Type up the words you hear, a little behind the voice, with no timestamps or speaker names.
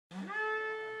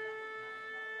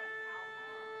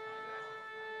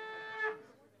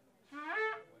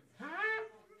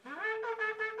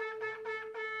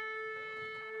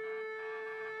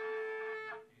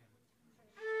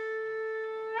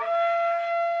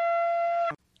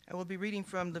I will be reading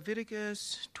from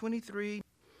Leviticus 23,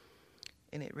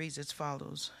 and it reads as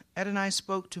follows. Adonai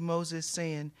spoke to Moses,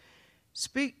 saying,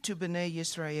 Speak to Bnei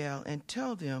Yisrael, and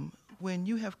tell them, when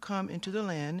you have come into the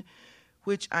land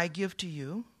which I give to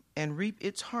you, and reap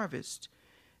its harvest,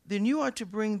 then you are to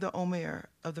bring the omer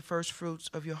of the first fruits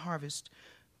of your harvest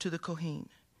to the Kohen.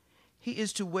 He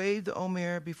is to wave the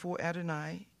omer before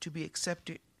Adonai to be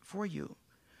accepted for you.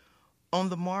 On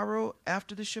the morrow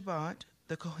after the Shabbat,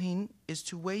 the Kohen is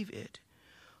to wave it.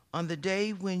 On the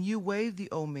day when you wave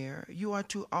the omer, you are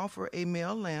to offer a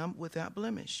male lamb without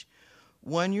blemish,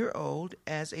 1 year old,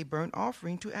 as a burnt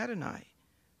offering to Adonai.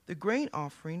 The grain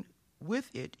offering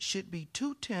with it should be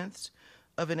 2/10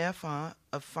 of an ephah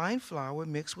of fine flour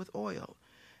mixed with oil,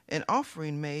 an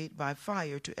offering made by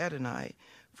fire to Adonai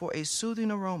for a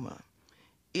soothing aroma.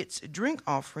 Its drink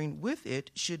offering with it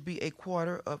should be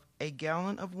 1/4 of a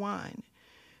gallon of wine.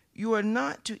 You are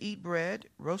not to eat bread,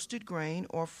 roasted grain,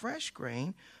 or fresh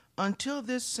grain until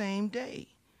this same day,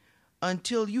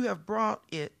 until you have brought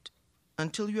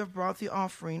the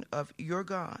offering of your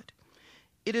God.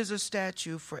 It is a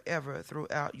statute forever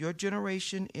throughout your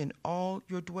generation in all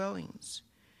your dwellings.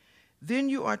 Then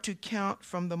you are to count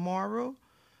from the morrow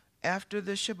after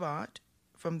the Shabbat,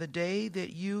 from the day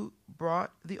that you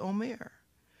brought the omer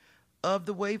of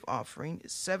the wave offering,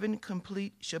 7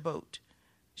 complete Shabbaot.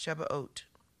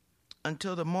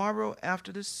 Until the morrow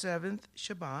after the 7th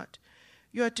Shabbat,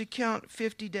 you are to count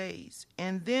 50 days,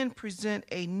 and then present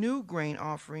a new grain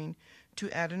offering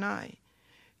to Adonai.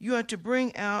 You are to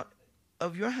bring out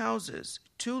of your houses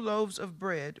 2 loaves of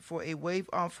bread for a wave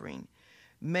offering,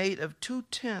 made of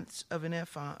 2/10 of an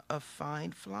ephah of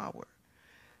fine flour.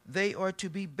 They are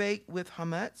to be baked with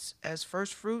chametz as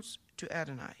first fruits to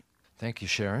Adonai. Thank you,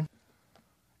 Sharon.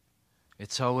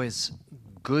 It's always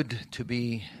good to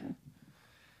be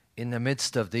in the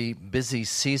midst of the busy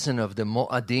season of the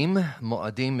Mo'adim.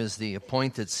 Mo'adim is the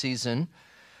appointed season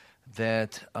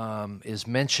that is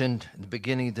mentioned at the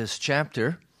beginning of this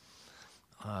chapter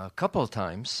a couple of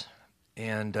times.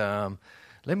 And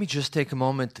let me just take a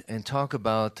moment and talk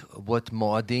about what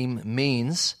Mo'adim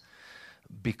means,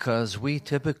 because we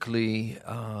typically,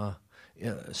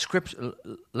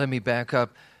 let me back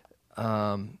up.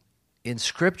 In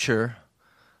Scripture,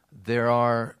 there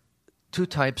are 2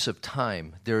 types of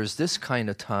time. There is this kind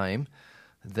of time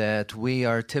that we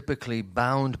are typically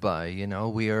bound by.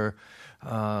 We are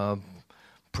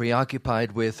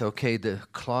preoccupied with, okay, the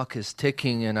clock is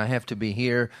ticking and I have to be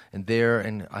here and there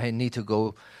and I need to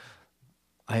go.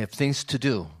 I have things to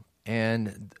do.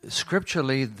 And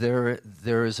scripturally,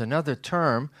 there is another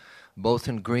term, both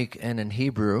in Greek and in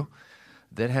Hebrew,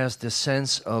 that has the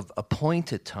sense of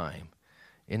appointed time.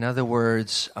 In other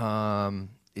words,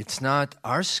 it's not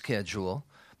our schedule,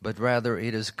 but rather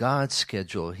it is God's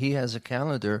schedule. He has a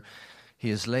calendar. He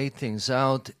has laid things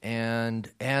out, and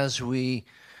as we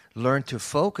learn to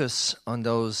focus on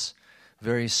those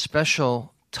very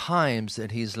special times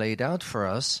that He's laid out for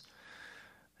us,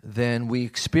 then we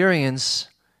experience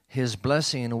His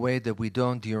blessing in a way that we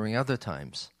don't during other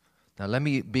times. Now, let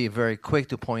me be very quick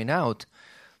to point out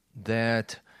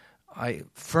that I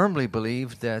firmly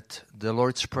believe that the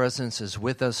Lord's presence is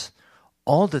with us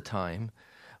all the time,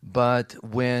 but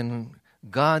when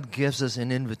God gives us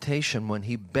an invitation, when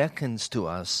He beckons to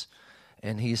us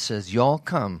and He says, y'all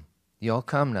come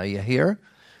now, you here?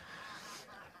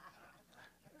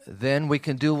 Then we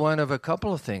can do one of a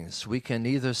couple of things. We can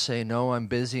either say, no, I'm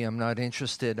busy, I'm not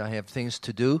interested, I have things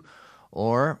to do,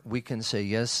 or we can say,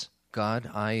 yes,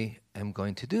 God, I am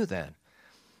going to do that.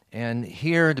 And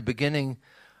here at the beginning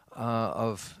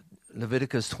of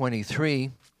Leviticus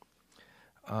 23,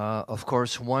 of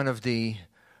course, one of the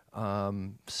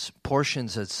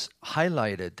portions that's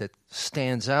highlighted, that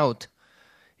stands out,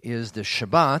 is the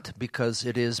Shabbat, because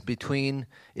it is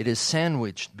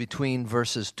sandwiched between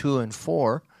verses 2 and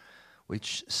 4,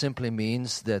 which simply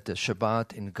means that the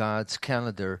Shabbat in God's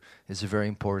calendar is a very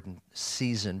important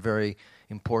season, very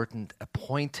important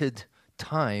appointed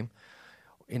time.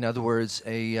 In other words,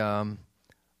 a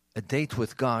date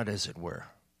with God, as it were.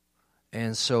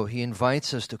 And so He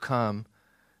invites us to come,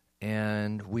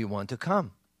 and we want to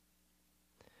come.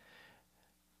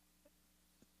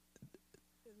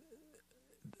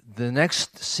 The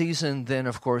next season then,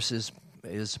 of course, is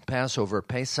Passover,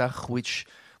 Pesach, which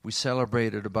we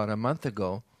celebrated about a month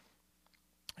ago.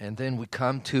 And then we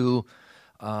come to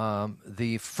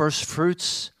the first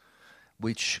fruits,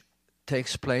 which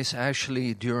takes place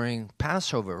actually during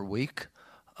Passover week,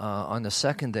 on the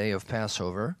second day of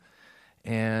Passover.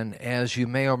 And as you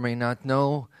may or may not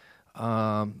know,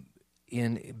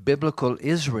 in biblical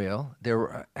Israel, there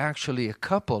were actually a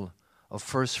couple of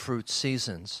first fruit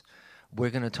seasons. We're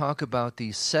going to talk about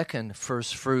the second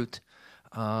first fruit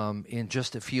in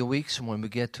just a few weeks when we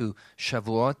get to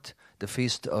Shavuot, the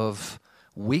Feast of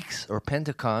Weeks or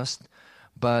Pentecost.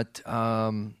 But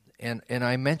and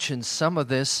I mentioned some of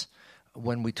this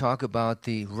when we talk about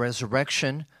the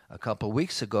resurrection a couple of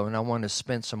weeks ago, and I want to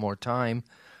spend some more time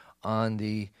on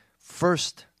the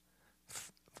first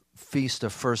Feast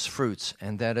of First Fruits,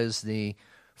 and that is the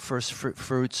first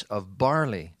fruits of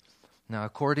barley. Now,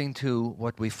 according to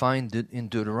what we find in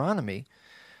Deuteronomy,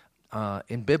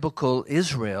 in biblical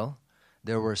Israel,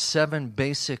 there were 7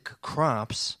 basic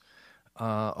crops,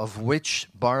 of which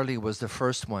barley was the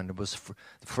first one. It was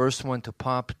the first one to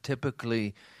pop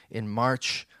typically in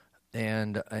March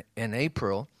and in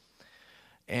April.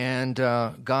 And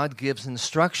God gives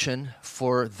instruction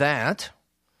for that,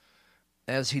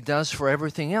 as he does for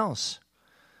everything else.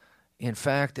 In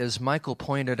fact, as Michael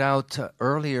pointed out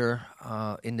earlier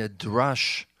in the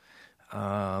Drush,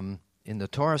 in the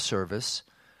Torah service,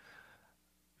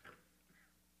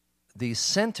 the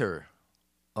center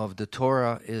of the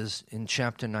Torah is in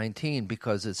chapter 19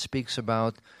 because it speaks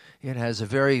about, it has a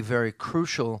very, very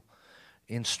crucial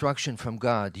instruction from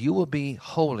God. You will be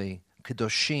holy,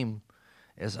 kedoshim,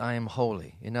 as I am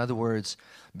holy. In other words,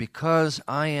 because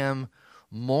I am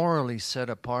morally set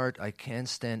apart, I can't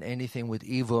stand anything with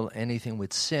evil, anything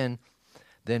with sin,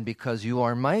 then because you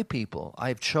are my people,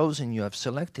 I've chosen you, I've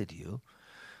selected you,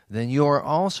 then you are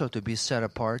also to be set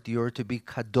apart, you are to be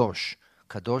kadosh,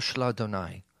 kadosh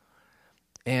l'Adonai.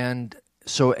 And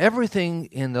so everything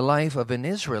in the life of an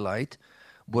Israelite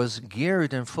was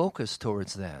geared and focused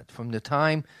towards that. From the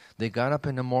time they got up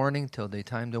in the morning till the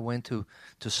time they went to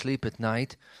sleep at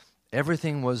night,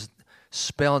 everything was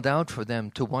spelled out for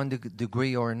them to one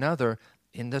degree or another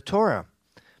in the Torah,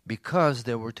 because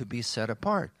they were to be set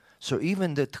apart. So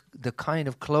even the kind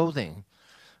of clothing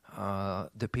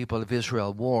the people of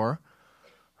Israel wore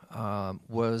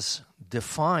was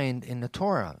defined in the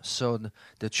Torah. So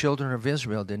the children of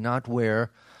Israel did not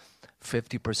wear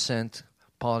 50%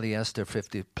 polyester,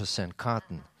 50%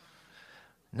 cotton.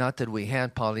 Not that we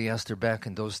had polyester back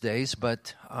in those days,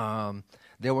 but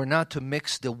they were not to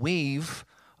mix the weave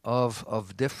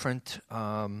of different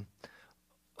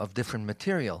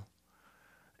material.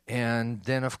 And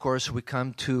then, of course, we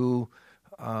come to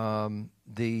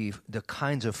the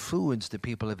kinds of foods the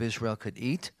people of Israel could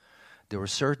eat. There were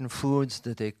certain foods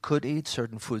that they could eat,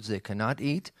 certain foods they cannot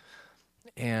eat.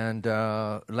 And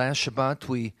last Shabbat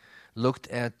we looked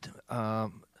at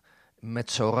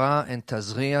Metzorah and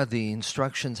Tazria, the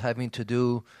instructions having to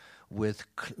do with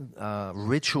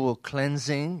ritual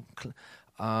cleansing.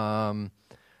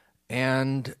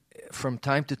 And from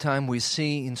time to time we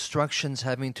see instructions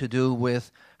having to do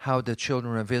with how the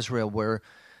children of Israel were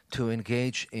to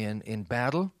engage in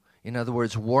battle. In other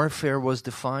words, warfare was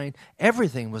defined.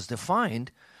 Everything was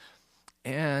defined.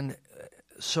 And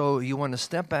so you want to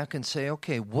step back and say,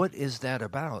 okay, what is that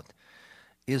about?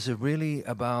 Is it really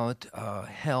about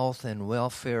health and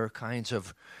welfare kinds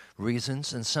of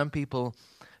reasons? And some people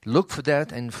look for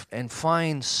that and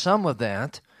find some of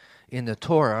that in the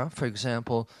Torah. For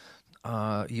example,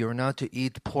 you're not to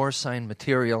eat porcine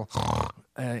material.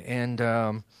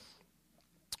 And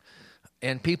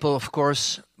people, of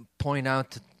course, point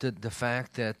out the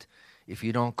fact that if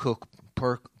you don't cook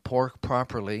pork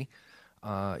properly,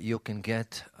 you can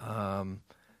get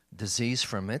disease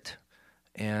from it.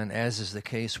 And as is the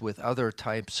case with other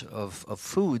types of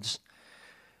foods.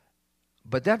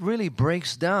 But that really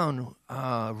breaks down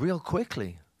real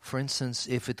quickly. For instance,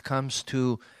 if it comes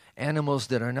to animals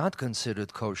that are not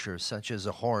considered kosher, such as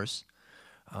a horse.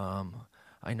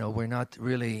 I know we're not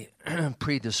really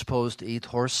predisposed to eat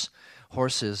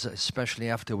horses, especially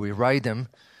after we ride them.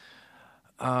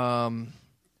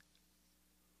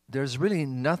 There's really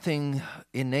nothing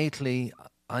innately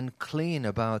unclean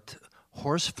about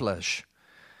horse flesh.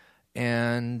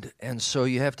 And so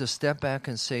you have to step back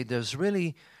and say there's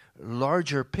really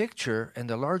larger picture, and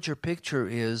the larger picture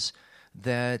is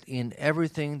that in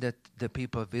everything that the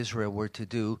people of Israel were to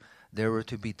do, they were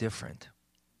to be different.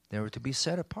 They were to be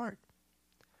set apart.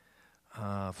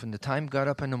 From the time got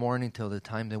up in the morning till the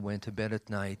time they went to bed at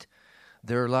night,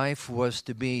 their life was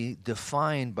to be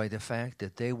defined by the fact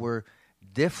that they were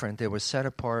different. They were set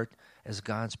apart as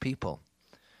God's people.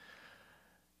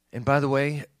 And by the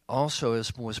way, also,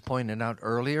 as was pointed out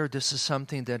earlier, this is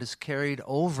something that is carried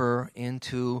over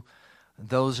into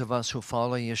those of us who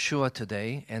follow Yeshua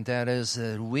today, and that is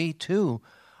that we too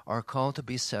are called to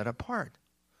be set apart.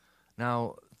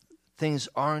 Now, things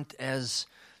aren't as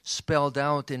spelled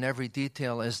out in every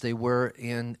detail as they were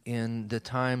in the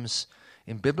times,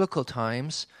 in biblical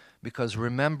times, because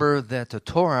remember that the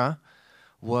Torah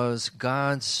was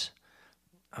God's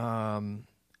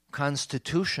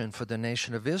constitution for the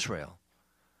nation of Israel.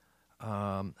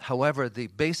 However, the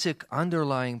basic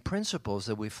underlying principles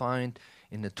that we find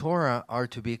in the Torah are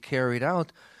to be carried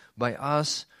out by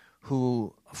us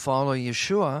who follow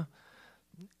Yeshua,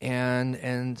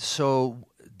 and so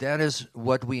that is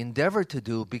what we endeavor to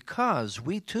do, because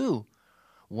we too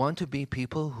want to be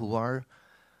people who are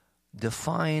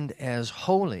defined as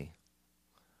holy.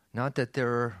 Not that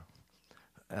there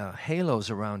are halos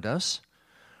around us,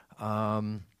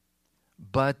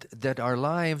 but that our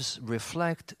lives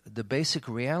reflect the basic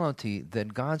reality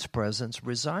that God's presence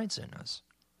resides in us.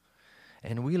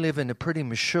 And we live in a pretty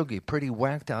meshuggy, pretty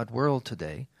whacked out world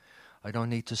today. I don't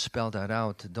need to spell that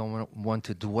out. I don't want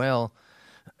to dwell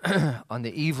on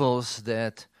the evils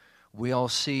that we all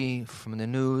see from the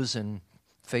news and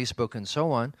Facebook and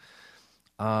so on.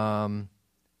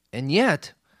 And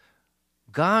yet,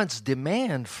 God's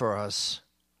demand for us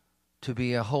to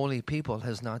be a holy people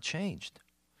has not changed.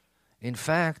 In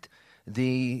fact,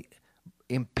 the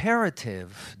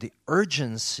imperative, the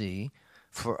urgency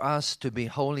for us to be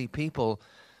holy people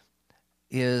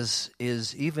has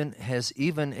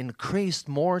even increased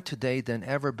more today than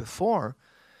ever before,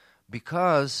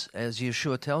 because, as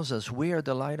Yeshua tells us, we are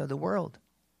the light of the world.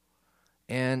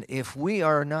 And if we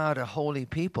are not a holy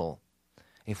people,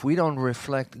 if we don't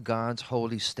reflect God's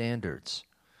holy standards,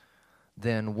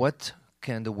 then what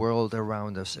can the world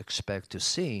around us expect to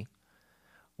see?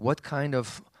 What kind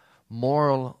of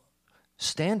moral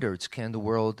standards can the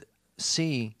world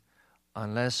see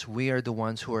unless we are the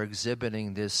ones who are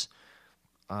exhibiting this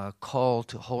call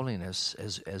to holiness,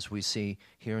 as we see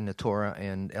here in the Torah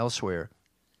and elsewhere?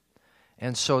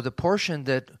 And so the portion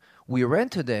that we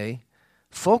read today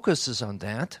focuses on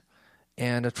that,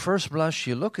 and at first blush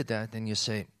you look at that and you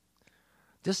say,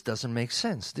 this doesn't make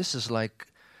sense. This is like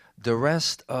the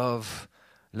rest of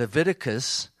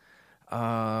Leviticus,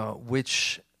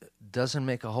 which doesn't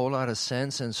make a whole lot of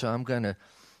sense, and so I'm going to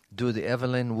do the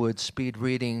Evelyn Wood speed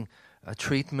reading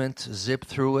treatment, zip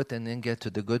through it, and then get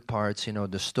to the good parts,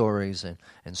 the stories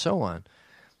and so on.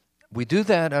 We do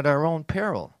that at our own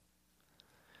peril,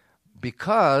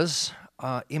 because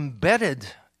embedded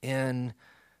in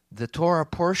the Torah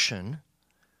portion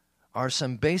are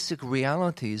some basic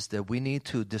realities that we need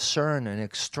to discern and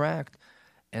extract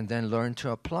and then learn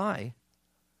to apply,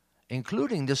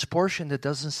 including this portion that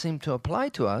doesn't seem to apply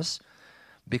to us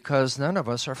because none of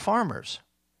us are farmers.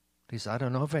 At least I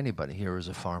don't know if anybody here is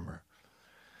a farmer.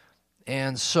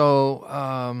 And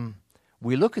so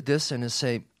we look at this and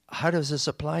say, how does this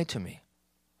apply to me?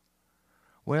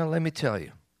 Well, let me tell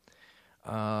you.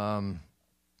 A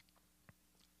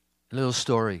little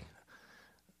story.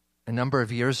 A number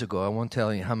of years ago, I won't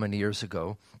tell you how many years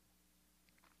ago,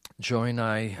 Joy and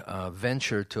I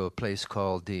ventured to a place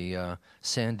called the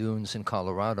Sand Dunes in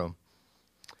Colorado.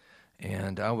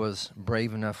 And I was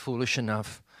brave enough, foolish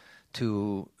enough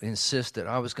to insist that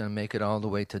I was going to make it all the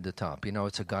way to the top.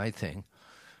 It's a guy thing.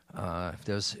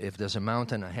 If there's a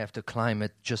mountain, I have to climb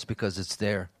it just because it's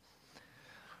there.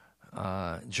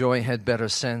 Joy had better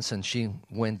sense, and she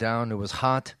went down. It was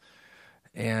hot.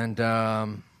 And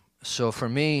so for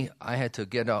me, I had to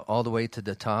get all the way to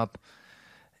the top.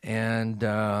 And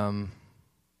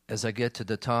as I get to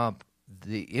the top,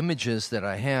 the images that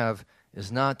I have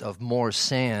is not of more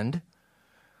sand,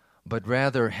 but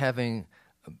rather finding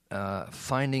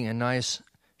a nice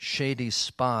shady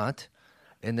spot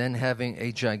and then having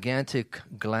a gigantic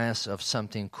glass of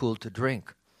something cool to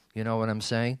drink. You know what I'm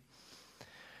saying?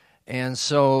 And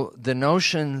so the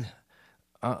notion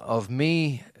of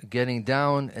me getting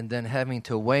down and then having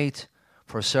to wait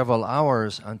for several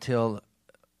hours until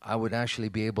I would actually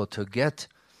be able to get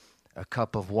a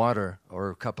cup of water or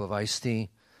a cup of iced tea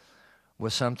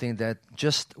was something that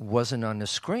just wasn't on the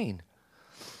screen.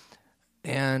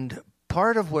 And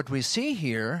part of what we see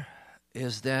here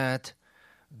is that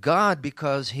God,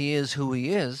 because He is who He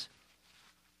is,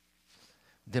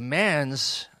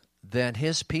 demands that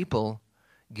His people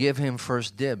give Him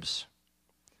first dibs.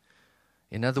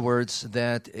 In other words,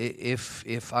 that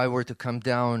if I were to come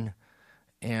down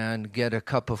and get a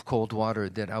cup of cold water,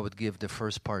 that I would give the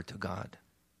first part to God.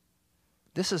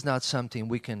 This is not something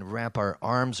we can wrap our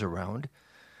arms around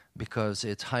because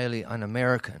it's highly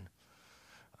un-American.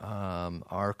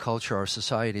 Our culture, our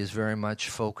society is very much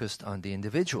focused on the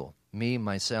individual, me,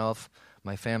 myself,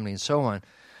 my family, and so on.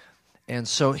 And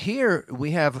so here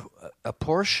we have a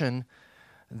portion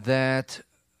that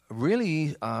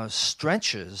really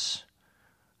stretches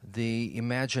the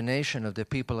imagination of the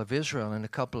people of Israel in a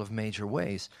couple of major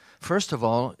ways. First of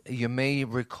all, you may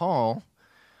recall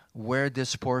where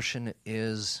this portion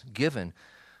is given.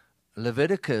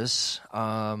 Leviticus,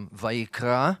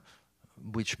 Vayikra,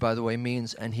 which, by the way,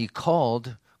 means, and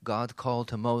God called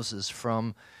to Moses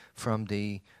from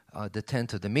the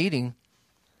tent of the meeting.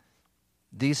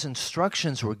 These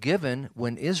instructions were given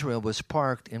when Israel was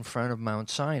parked in front of Mount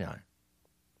Sinai.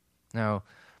 Now,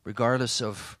 regardless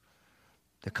of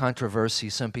the controversy,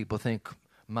 some people think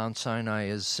Mount Sinai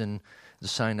is in the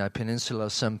Sinai Peninsula.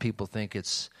 Some people think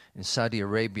it's in Saudi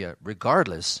Arabia.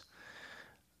 Regardless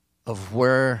of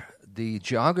where the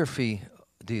geographical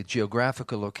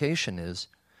location is,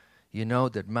 you know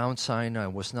that Mount Sinai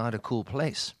was not a cool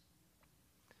place.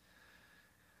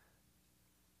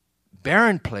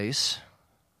 Barren place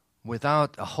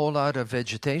without a whole lot of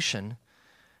vegetation.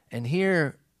 And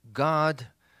here God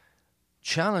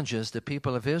challenges the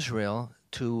people of Israel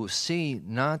to see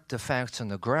not the facts on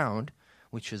the ground,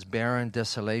 which is barren,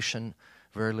 desolation,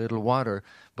 very little water,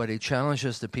 but he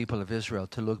challenges the people of Israel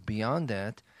to look beyond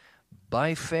that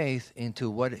by faith into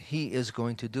what he is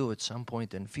going to do at some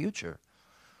point in the future,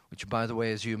 which, by the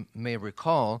way, as you may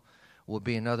recall, will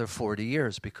be another 40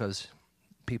 years because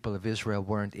people of Israel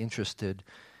weren't interested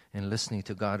in listening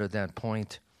to God at that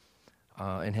point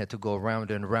and had to go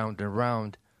round and round and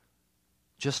round,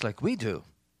 just like we do.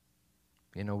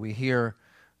 You know, we hear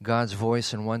God's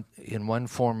voice in one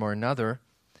form or another,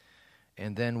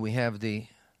 and then we have the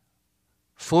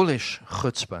foolish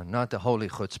chutzpah, not the holy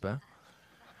chutzpah,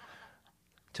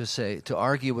 to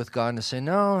argue with God and say,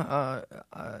 no,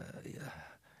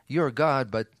 you're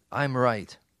God, but I'm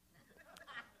right.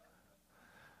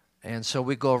 And so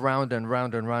we go round and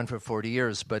round and round for 40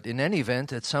 years. But in any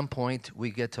event, at some point, we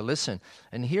get to listen.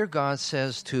 And here God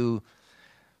says to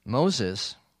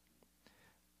Moses,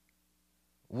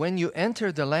 when you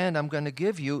enter the land I'm going to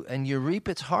give you and you reap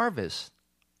its harvest.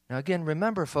 Now again,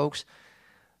 remember, folks,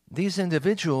 these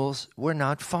individuals were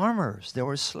not farmers. They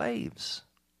were slaves.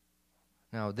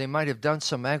 Now, they might have done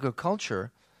some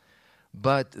agriculture,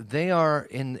 but they are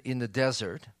in the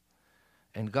desert.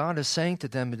 And God is saying to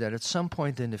them that at some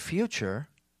point in the future,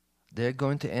 they're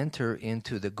going to enter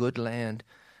into the good land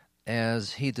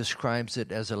as he describes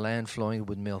it, as a land flowing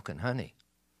with milk and honey.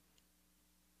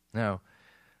 Now,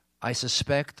 I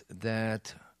suspect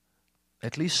that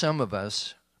at least some of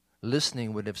us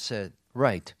listening would have said,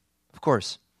 right, of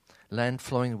course, land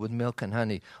flowing with milk and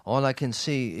honey. All I can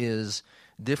see is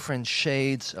different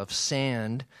shades of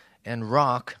sand and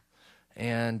rock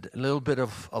and a little bit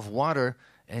of water.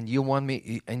 And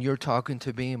you're talking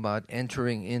to me about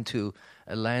entering into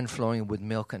a land flowing with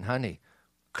milk and honey.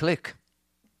 Click.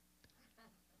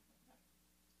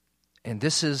 And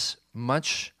this is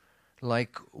much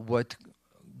like what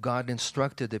God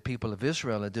instructed the people of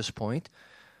Israel at this point.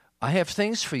 I have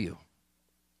things for you.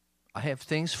 I have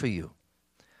things for you.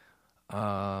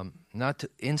 Not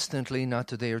instantly, not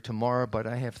today or tomorrow, but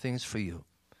I have things for you.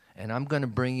 And I'm going to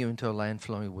bring you into a land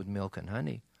flowing with milk and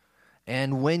honey.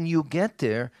 And when you get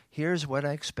there, here's what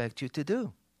I expect you to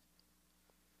do.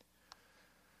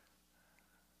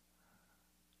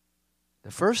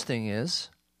 The first thing is,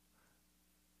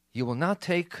 you will not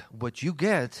take what you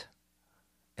get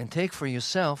and take for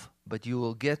yourself, but you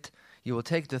will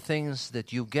take the things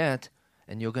that you get,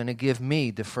 and you're going to give me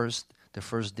the first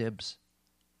dibs.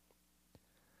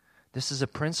 This is a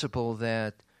principle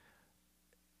that,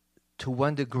 to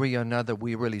one degree or another,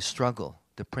 we really struggle.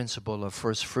 The principle of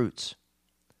first fruits.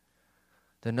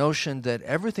 The notion that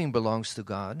everything belongs to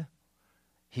God,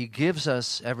 he gives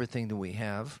us everything that we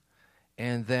have,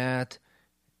 and that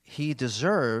he has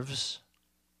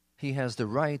the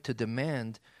right to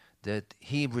demand that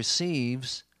he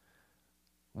receives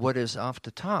what is off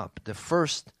the top, the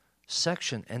first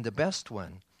section and the best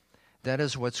one. That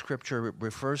is what Scripture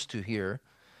refers to here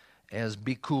as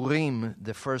bikurim,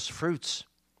 the first fruits.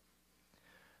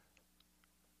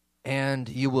 And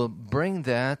you will bring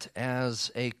that as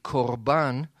a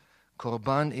korban.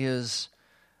 Korban is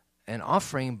an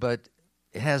offering, but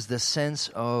it has the sense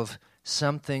of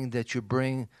something that you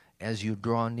bring as you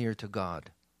draw near to God.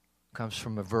 It comes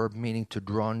from a verb meaning to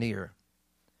draw near.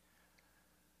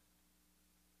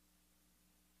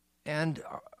 And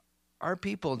our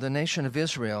people, the nation of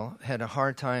Israel, had a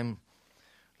hard time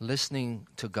listening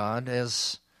to God,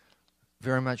 as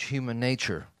very much human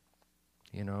nature.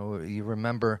 You know, you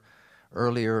remember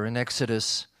earlier in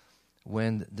Exodus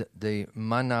when the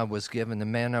manna was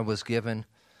given,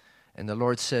 and the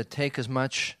Lord said, take as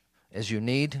much as you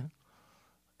need.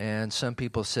 And some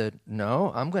people said,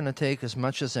 no, I'm going to take as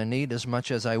much as I need, as much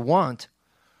as I want,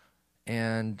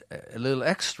 and a little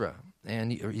extra.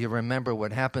 And you remember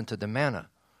what happened to the manna.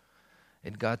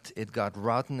 It got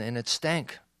rotten and it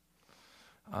stank.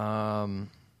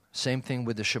 Same thing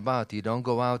with the Shabbat. You don't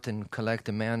go out and collect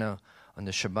the manna on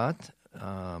the Shabbat.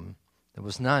 There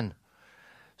was none.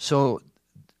 So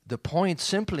the point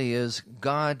simply is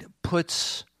God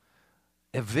puts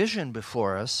a vision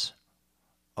before us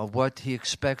of what he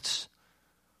expects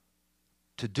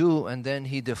to do, and then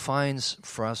he defines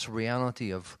for us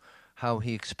reality of how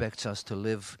he expects us to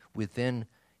live within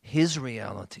his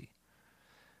reality.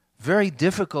 Very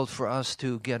difficult for us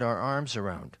to get our arms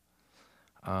around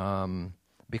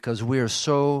because we're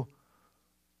so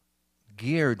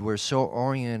geared, we're so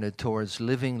oriented towards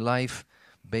living life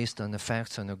based on the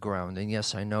facts on the ground. And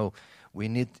yes, I know we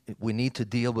need to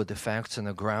deal with the facts on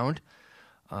the ground,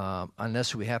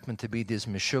 unless we happen to be these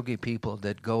Meshuggah people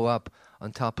that go up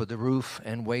on top of the roof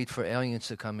and wait for aliens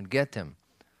to come and get them.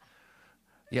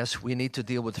 Yes, we need to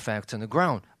deal with the facts on the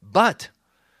ground. But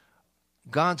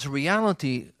God's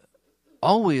reality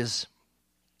always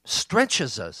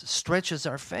stretches us, stretches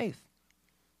our faith.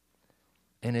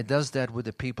 And it does that with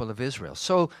the people of Israel.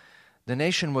 So the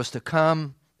nation was to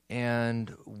come,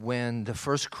 and when the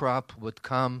first crop would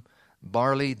come,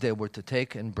 barley, they were to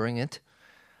take and bring it.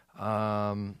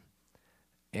 And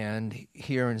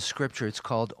here in Scripture it's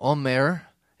called Omer,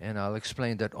 and I'll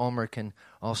explain that Omer can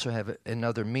also have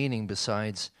another meaning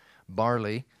besides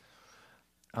barley.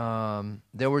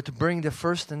 They were to bring the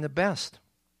first and the best.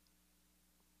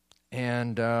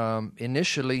 And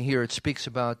initially here it speaks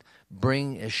about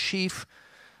bring a sheaf,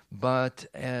 but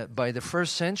by the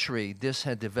first century this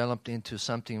had developed into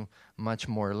something much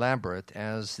more elaborate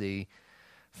as the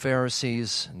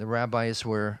Pharisees and the rabbis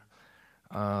were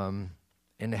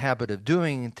in the habit of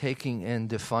doing, taking and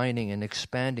defining and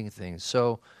expanding things.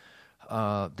 So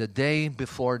the day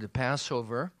before the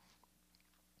Passover,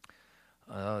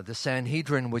 the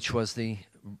Sanhedrin, which was the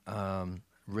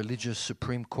religious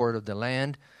supreme court of the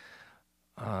land,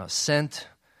 sent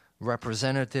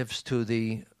representatives to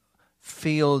the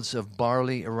fields of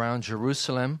barley around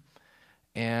Jerusalem,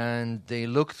 and they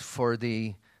looked for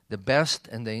the best,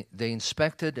 and they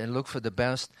inspected and looked for the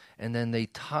best, and then they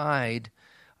tied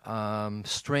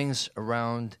strings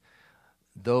around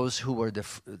those who were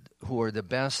the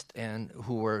best and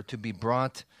who were to be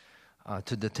brought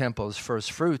to the temple as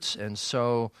first fruits. And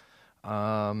so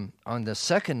on the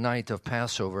second night of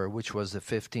Passover, which was the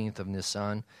 15th of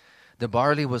Nisan, the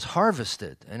barley was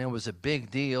harvested, and it was a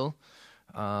big deal,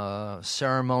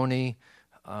 ceremony.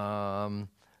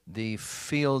 The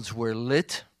fields were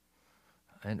lit.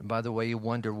 And by the way, you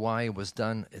wonder why it was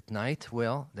done at night.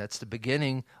 Well, that's the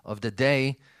beginning of the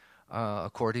day,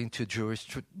 according to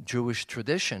Jewish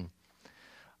tradition.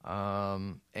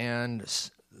 And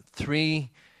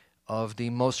three of the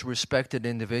most respected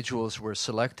individuals were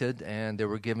selected, and they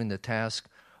were given the task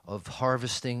of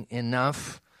harvesting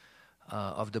enough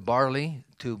of the barley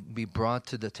to be brought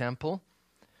to the temple.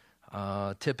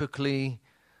 Typically,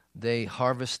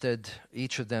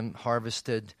 each of them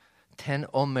harvested 10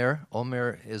 omer.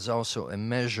 Omer is also a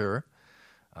measure,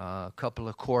 a couple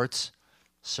of quarts.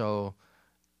 So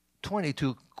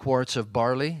 22 quarts of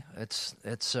barley.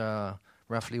 It's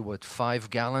roughly, 5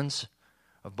 gallons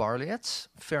of barley. That's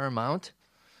a fair amount.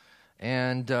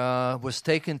 And was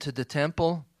taken to the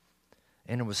temple,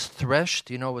 and it was threshed.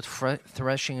 You know what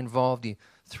threshing involved? He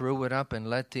threw it up and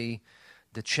let the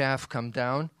chaff come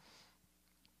down.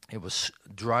 It was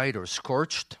dried or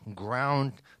scorched,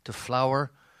 ground to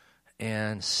flour,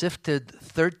 and sifted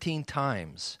 13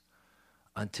 times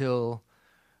until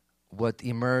what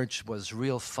emerged was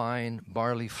real fine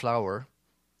barley flour.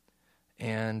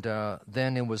 And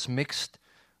then it was mixed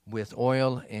with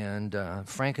oil and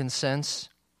frankincense,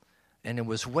 and it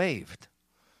was waved.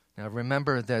 Now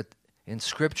remember that in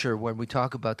Scripture, when we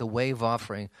talk about the wave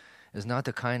offering, is not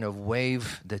the kind of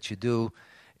wave that you do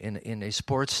in a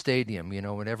sports stadium,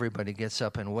 when everybody gets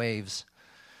up and waves.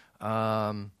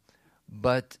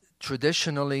 But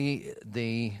traditionally,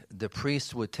 the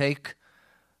priest would take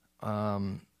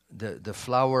the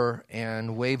flour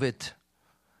and wave it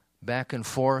back and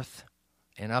forth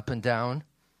and up and down.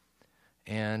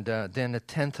 And then a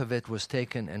tenth of it was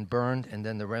taken and burned, and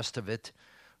then the rest of it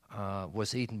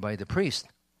was eaten by the priest.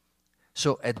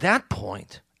 So at that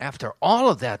point, after all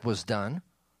of that was done,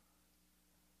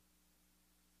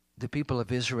 the people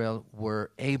of Israel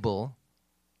were able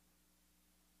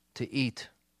to eat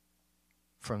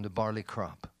from the barley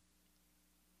crop.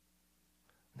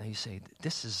 Now you say,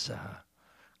 this is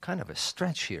kind of a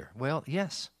stretch here. Well,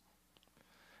 yes.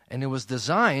 And it was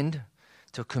designed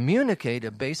to communicate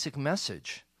a basic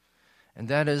message. And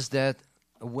that is that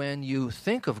when you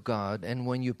think of God and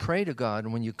when you pray to God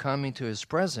and when you come into His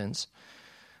presence,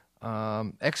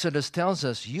 Exodus tells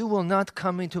us, you will not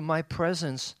come into my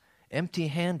presence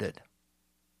empty-handed.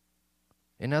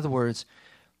 In other words,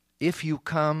 if you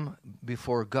come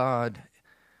before God,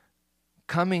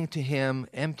 coming to Him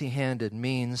empty-handed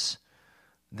means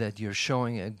that you're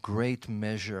showing a great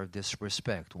measure of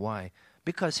disrespect. Why?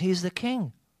 Because he's the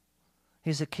king.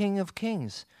 He's the King of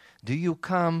Kings. Do you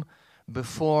come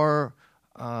before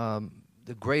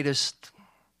the greatest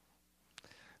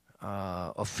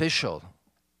official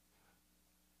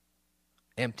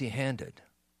empty-handed?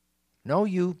 No,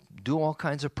 you do all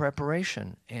kinds of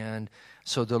preparation. And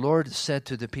so the Lord said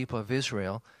to the people of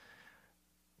Israel,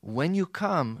 when you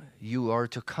come, you are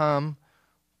to come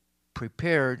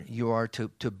prepared. You are to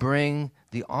bring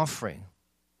the offering.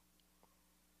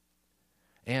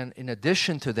 And in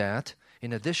addition to that,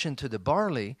 in addition to the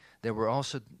barley, they were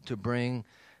also to bring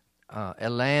a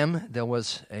lamb that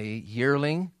was a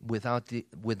yearling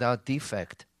without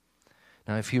defect.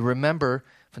 Now, if you remember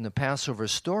from the Passover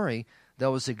story, that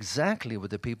was exactly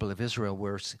what the people of Israel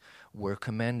were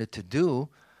commanded to do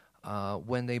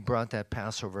when they brought that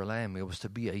Passover lamb. It was to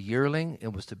be a yearling.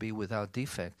 It was to be without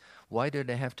defect. Why did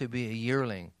it have to be a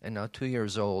yearling and not 2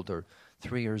 years old or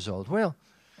 3 years old? Well,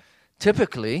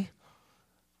 typically,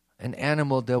 an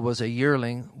animal that was a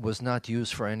yearling was not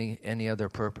used for any other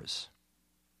purpose.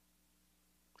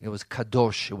 It was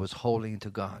kadosh. It was holy to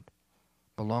God.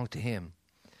 Belonged to Him.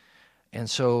 And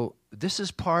so this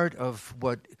is part of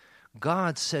what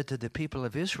God said to the people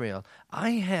of Israel.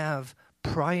 I have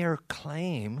prior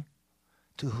claim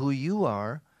to who you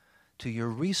are, to your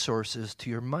resources, to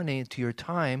your money, to your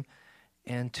time,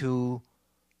 and to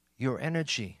your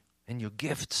energy and your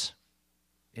gifts.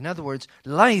 In other words,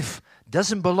 life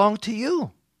doesn't belong to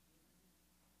you.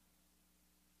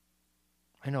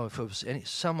 I know if it was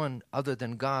someone other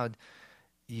than God,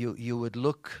 you would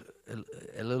look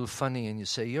a little funny and you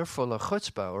say, you're full of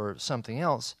chutzpah or something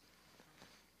else.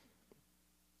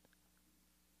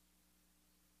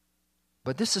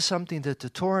 But this is something that the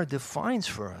Torah defines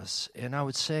for us. And I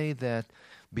would say that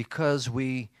because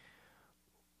we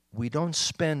don't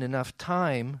spend enough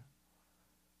time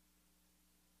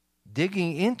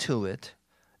digging into it,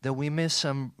 that we miss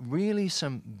some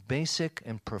basic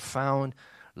and profound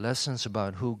lessons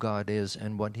about who God is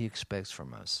and what He expects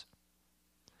from us.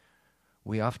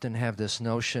 We often have this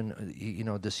notion,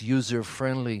 this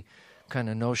user-friendly kind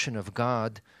of notion of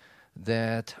God,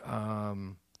 that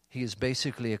He is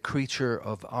basically a creature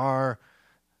of our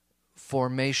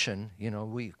formation.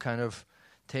 We kind of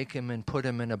take Him and put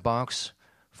Him in a box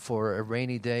for a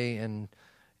rainy day and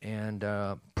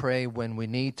pray when we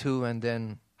need to, and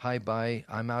then, hi, bye,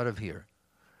 I'm out of here.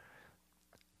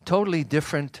 Totally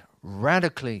different,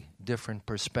 radically different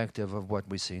perspective of what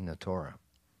we see in the Torah.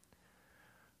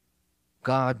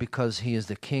 God, because He is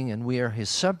the King and we are His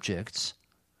subjects,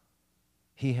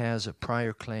 He has a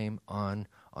prior claim on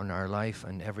our life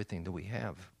and everything that we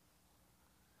have.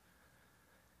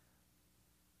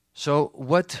 So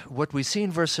what we see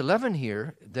in verse 11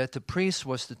 here, that the priest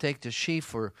was to take the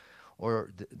sheaf or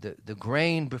the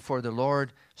grain before the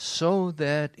Lord so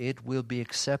that it will be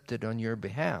accepted on your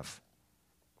behalf.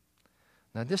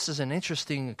 Now this is an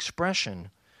interesting expression.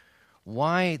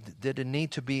 Why did it need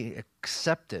to be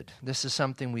accepted? This is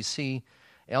something we see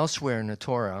elsewhere in the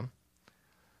Torah.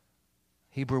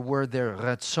 Hebrew word there,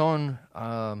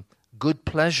 ratzon, good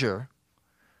pleasure.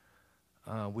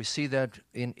 We see that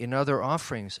in other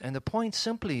offerings. And the point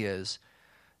simply is,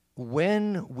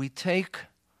 when we take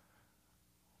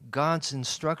God's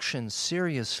instructions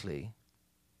seriously,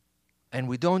 and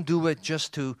we don't do it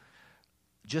just to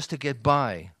get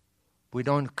by, we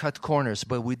don't cut corners,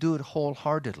 but we do it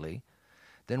wholeheartedly,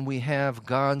 then we have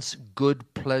God's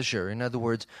good pleasure. In other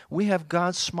words, we have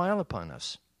God's smile upon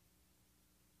us.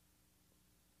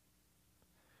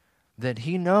 That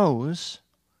He knows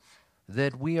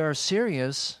that we are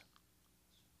serious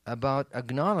about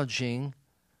acknowledging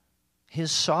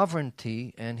His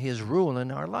sovereignty and His rule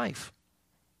in our life.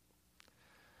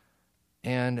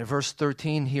 And verse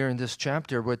 13 here in this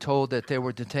chapter, we're told that they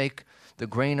were to take the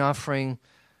grain offering,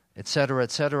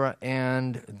 etc.,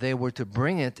 and they were to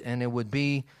bring it, and it would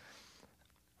be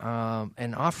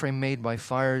an offering made by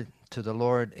fire to the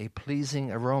Lord, a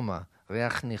pleasing aroma,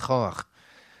 reach nichoach.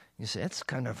 You say, it's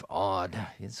kind of odd.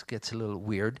 It gets a little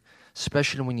weird,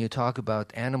 especially when you talk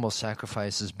about animal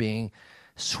sacrifices being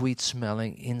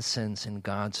sweet-smelling incense in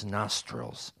God's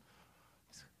nostrils.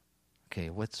 Okay,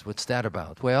 what's that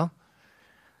about? Well,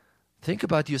 think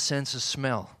about your sense of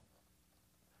smell.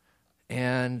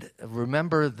 And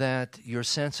remember that your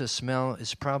sense of smell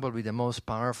is probably the most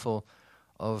powerful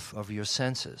of your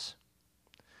senses.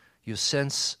 You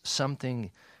sense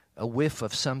something, a whiff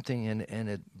of something, and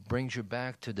it brings you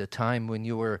back to the time when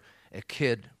you were a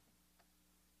kid,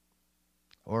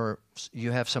 or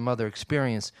you have some other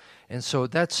experience. And so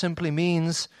that simply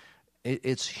means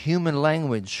it's human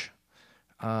language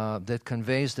that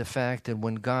conveys the fact that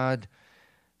when God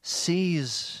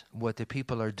sees what the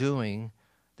people are doing,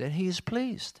 that he is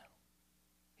pleased.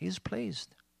 He is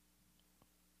pleased.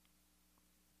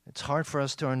 It's hard for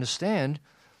us to understand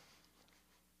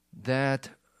that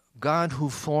God, who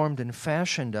formed and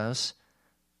fashioned us,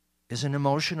 is an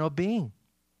emotional being.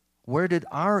 Where did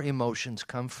our emotions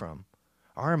come from?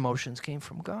 Our emotions came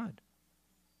from God.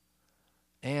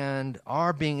 And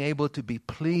our being able to be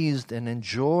pleased and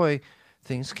enjoy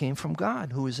things came from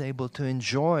God, who is able to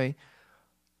enjoy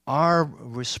our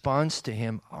response to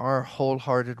him, our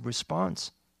wholehearted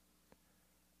response.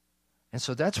 And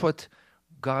so that's what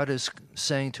God is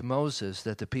saying to Moses,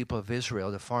 that the people of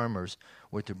Israel, the farmers,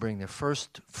 were to bring the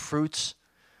first fruits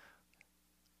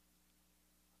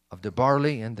of the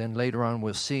barley, and then later on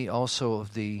we'll see also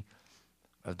of the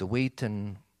wheat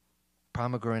and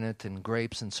pomegranate and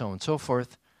grapes and so on and so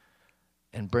forth,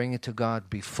 and bring it to God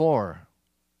before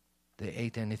they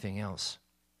ate anything else.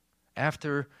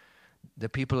 After the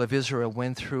people of Israel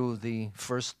went through the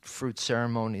first fruit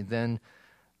ceremony, then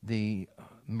the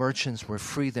merchants were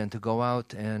free then to go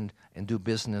out and do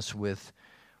business with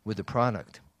the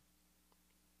product.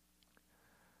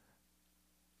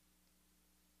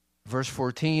 Verse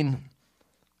 14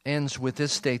 ends with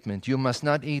this statement: "You must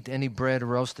not eat any bread or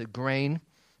roasted grain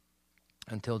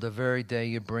until the very day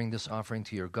you bring this offering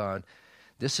to your God.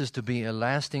 This is to be a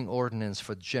lasting ordinance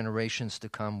for generations to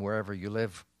come wherever you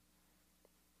live."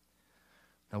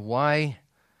 Now, why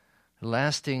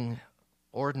lasting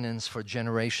ordinance for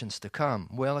generations to come?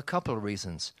 Well, a couple of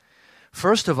reasons.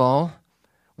 First of all,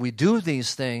 we do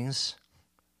these things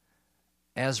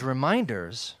as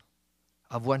reminders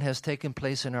of what has taken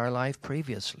place in our life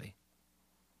previously.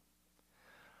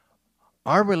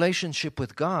 Our relationship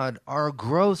with God, our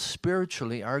growth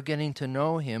spiritually, our getting to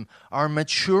know him, our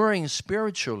maturing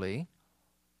spiritually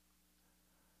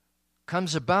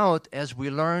comes about as we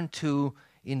learn to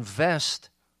invest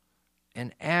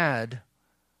and add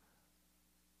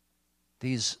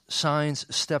these signs,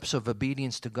 steps of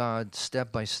obedience to God,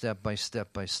 step by step by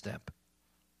step by step.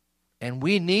 And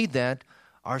we need that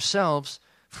ourselves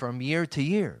from year to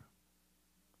year,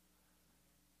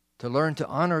 to learn to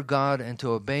honor God and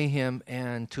to obey him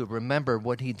and to remember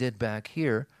what he did back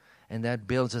here, and that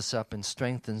builds us up and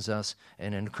strengthens us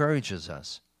and encourages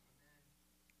us.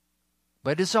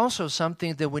 But it's also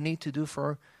something that we need to do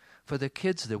for the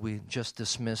kids that we just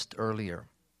dismissed earlier,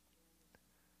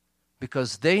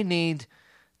 because they need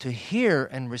to hear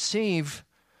and receive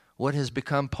what has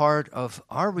become part of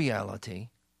our reality,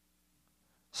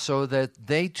 so that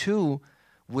they too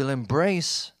will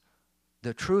embrace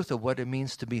the truth of what it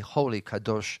means to be holy,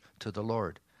 kadosh, to the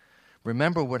Lord.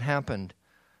 Remember what happened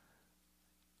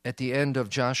at the end of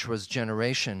Joshua's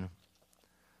generation.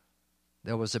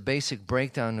 There was a basic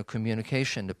breakdown of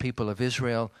communication. The people of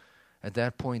Israel at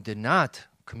that point did not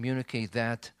communicate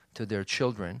that to their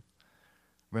children.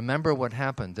 Remember what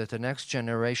happened, that the next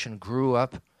generation grew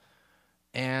up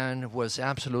and was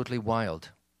absolutely wild.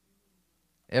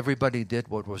 Everybody did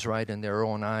what was right in their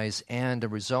own eyes, and the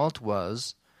result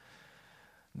was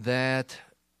that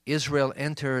Israel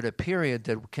entered a period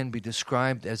that can be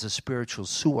described as a spiritual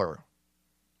sewer.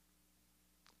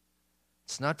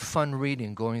 It's not fun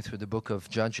reading going through the book of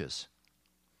Judges.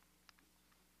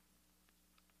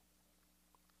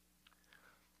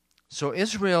 So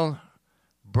Israel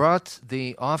brought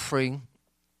the offering,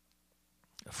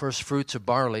 first fruits of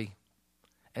barley,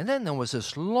 and then there was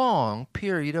this long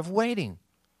period of waiting.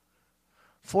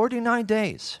 49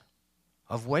 days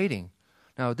of waiting.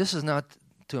 Now, this is not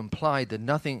to imply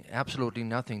that absolutely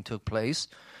nothing took place,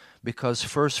 because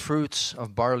first fruits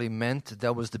of barley meant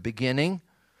that was the beginning,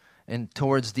 and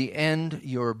towards the end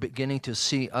you're beginning to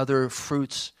see other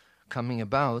fruits coming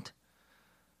about.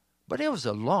 But it was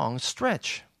a long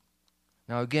stretch.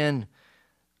 Now again,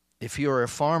 if you're a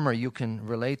farmer, you can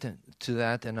relate to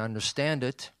that and understand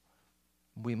it.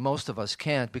 Most of us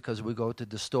can't, because we go to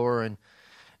the store and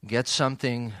get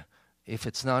something. If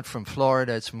it's not from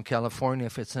Florida, it's from California.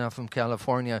 If it's not from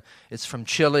California, it's from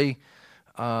Chile.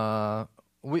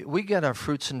 We get our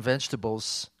fruits and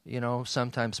vegetables,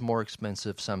 sometimes more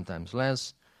expensive, sometimes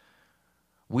less.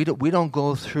 We don't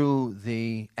go through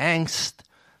the angst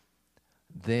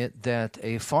that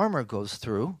a farmer goes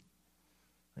through.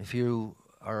 If you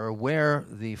are aware,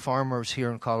 the farmers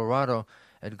here in Colorado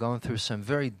had gone through some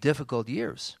very difficult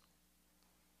years.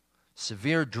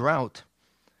 Severe drought.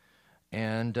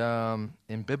 And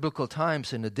in biblical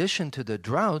times, in addition to the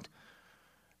drought,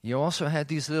 you also had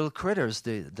these little critters,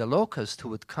 the locusts, who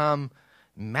would come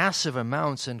massive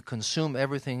amounts and consume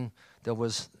everything that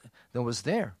was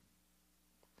there.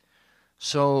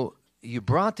 So you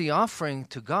brought the offering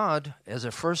to God as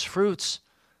a first fruits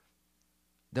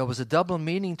there was a double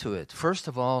meaning to it. First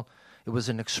of all, it was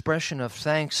an expression of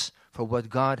thanks for what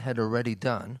God had already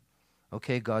done.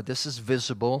 Okay, God, this is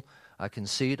visible. I can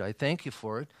see it. I thank you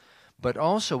for it. But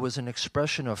also was an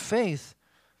expression of faith,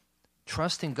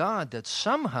 trusting God that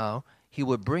somehow He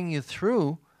would bring you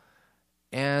through,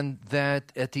 and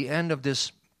that at the end of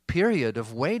this period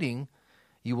of waiting,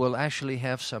 you will actually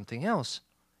have something else.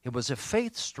 It was a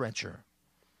faith stretcher.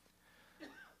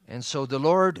 And so the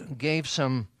Lord gave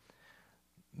some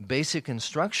basic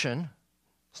instruction.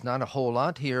 It's not a whole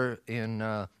lot here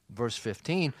in verse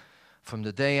 15. From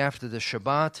the day after the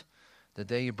Shabbat, the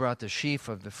day you brought the sheaf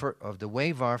of the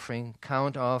wave offering,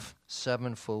 count off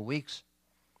 7 full weeks.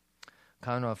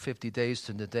 Count off 50 days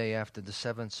to the day after the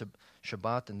 7th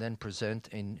Shabbat, and then present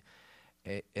an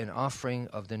offering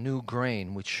of the new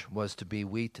grain, which was to be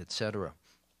wheat, etc.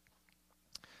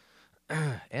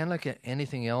 And like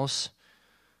anything else,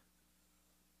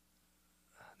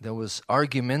 there was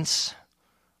arguments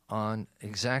on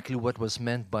exactly what was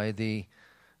meant by the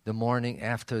morning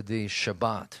after the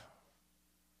Shabbat,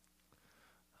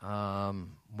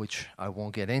 which I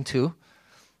won't get into,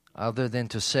 other than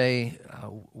to say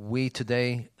we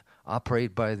today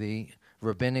operate by the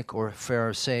rabbinic or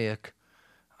Pharisaic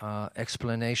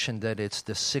explanation that it's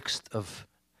the 6th of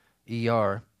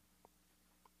ER.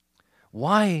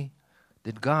 Why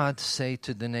did God say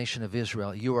to the nation of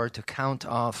Israel, you are to count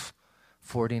off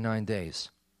 49 days?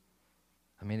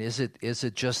 I mean, is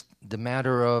it just the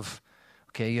matter of,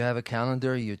 okay, you have a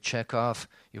calendar, you check off,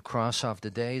 you cross off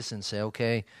the days and say,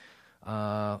 okay,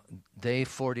 day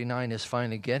 49 is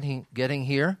finally getting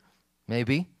here?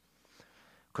 Maybe.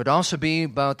 Could also be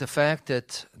about the fact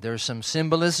that there's some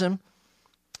symbolism.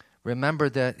 Remember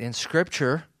that in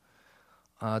Scripture,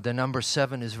 the number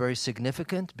 7 is very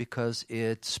significant because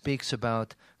it speaks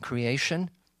about creation.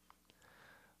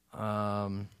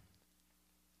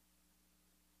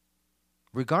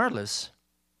 Regardless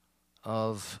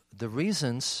of the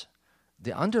reasons,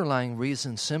 the underlying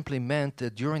reason simply meant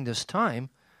that during this time,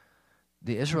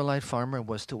 the Israelite farmer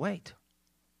was to wait.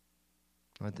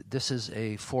 This is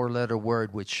a 4-letter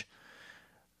word which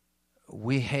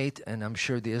we hate, and I'm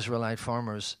sure the Israelite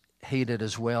farmers hate it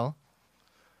as well.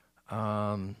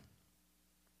 None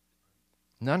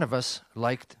of us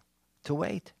liked to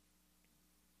wait,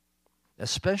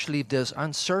 especially if there's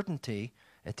uncertainty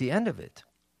at the end of it.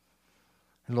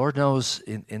 Lord knows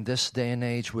in this day and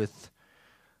age, with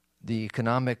the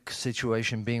economic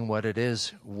situation being what it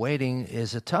is, waiting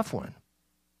is a tough one.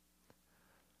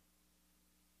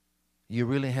 You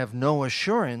really have no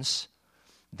assurance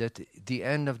that the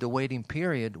end of the waiting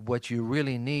period, what you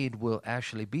really need, will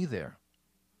actually be there.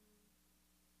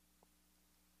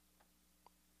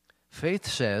 Faith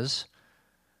says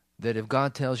that if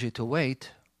God tells you to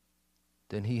wait,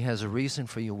 then He has a reason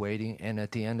for you waiting, and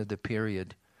at the end of the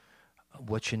period,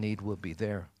 what you need will be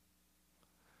there.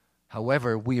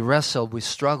 However, we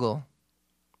struggle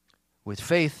with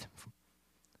faith.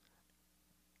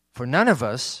 For none of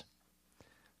us,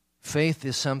 faith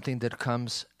is something that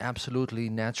comes absolutely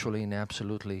naturally and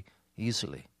absolutely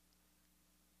easily.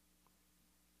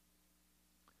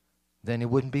 Then it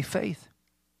wouldn't be faith.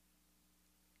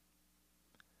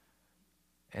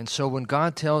 And so when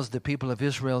God tells the people of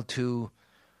Israel to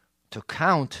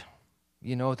count,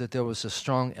 you know that there was a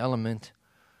strong element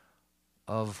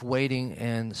of waiting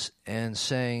and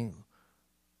saying,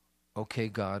 okay,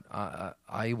 God,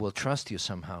 I will trust you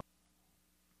somehow.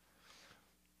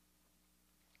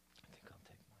 I think I'll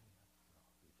take mine.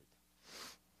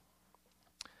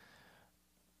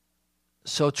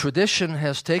 So tradition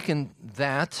has taken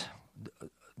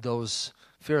those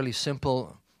fairly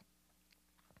simple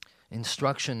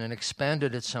instruction and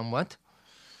expanded it somewhat.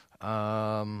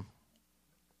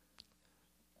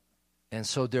 And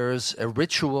so there is a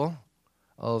ritual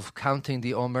of counting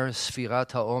the Omer,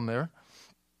 Sfirat HaOmer.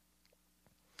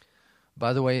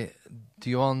 By the way, do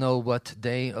you all know what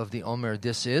day of the Omer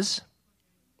this is?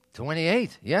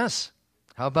 28, yes.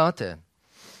 How about that?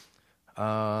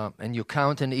 And you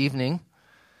count an evening,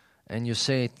 and you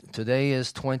say, today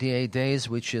is 28 days,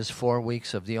 which is 4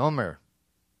 weeks of the Omer.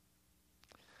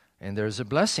 And there's a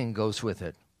blessing goes with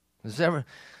it.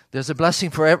 There's a blessing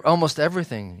for almost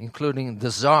everything, including the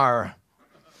Tsar.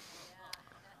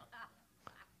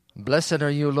 Blessed are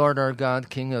you, Lord our God,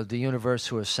 King of the universe,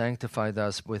 who has sanctified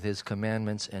us with His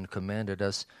commandments and commanded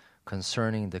us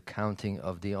concerning the counting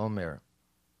of the Omer.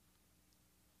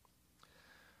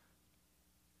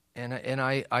 And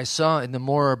I saw in the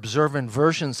more observant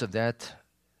versions of that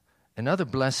another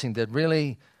blessing that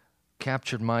really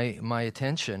captured my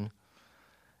attention.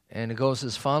 And it goes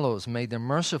as follows: may the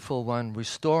merciful one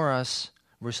restore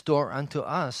unto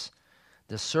us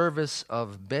the service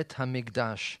of Bet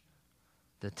HaMikdash,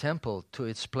 the temple, to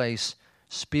its place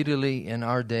speedily in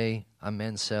our day.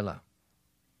 Amen, Selah.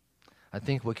 I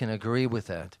think we can agree with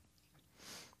that.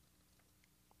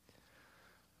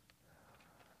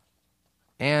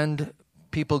 And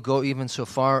people go even so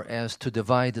far as to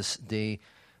divide the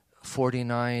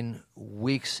 49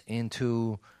 weeks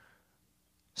into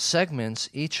segments,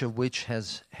 each of which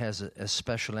has a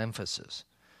special emphasis.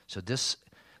 So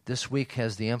this week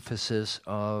has the emphasis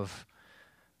of,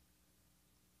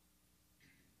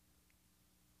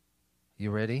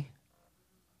 you ready?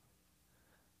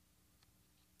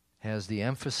 Has the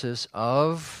emphasis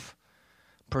of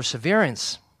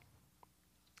perseverance.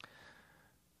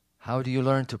 How do you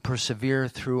learn to persevere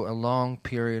through a long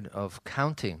period of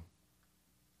counting?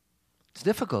 It's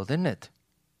difficult, isn't it?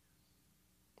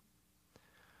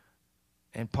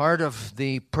 And part of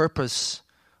the purpose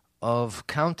of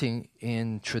counting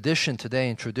in tradition today,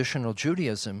 in traditional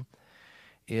Judaism,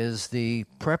 is the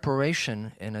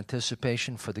preparation and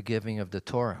anticipation for the giving of the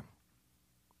Torah,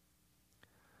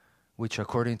 which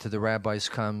according to the rabbis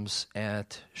comes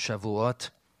at Shavuot.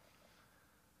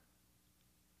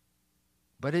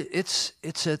 But it's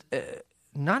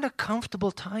not a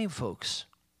comfortable time, folks.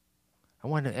 I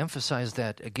want to emphasize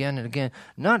that again and again.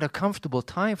 Not a comfortable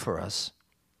time for us.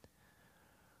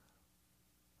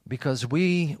 Because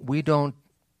we don't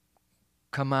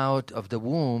come out of the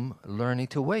womb learning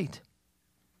to wait.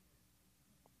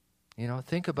 You know,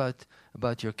 think about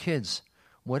your kids.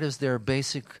 What is their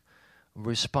basic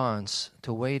response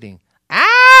to waiting?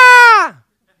 Ah!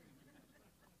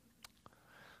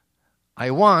 I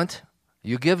want...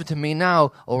 You give it to me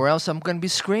now, or else I'm going to be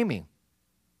screaming.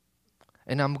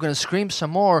 And I'm going to scream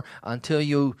some more until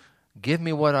you give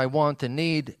me what I want and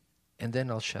need, and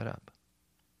then I'll shut up.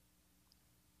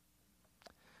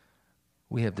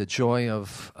 We have the joy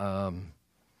of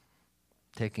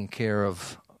taking care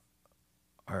of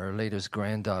our latest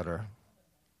granddaughter,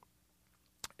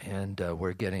 and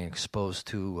we're getting exposed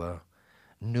to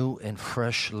new and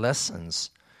fresh lessons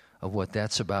of what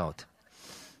that's about.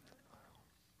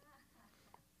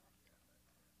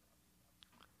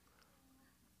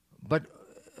 But,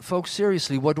 folks,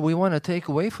 seriously, what we want to take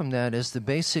away from that is the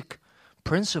basic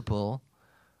principle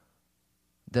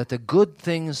that the good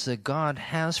things that God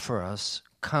has for us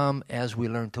come as we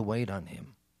learn to wait on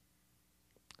Him.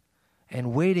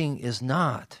 And waiting is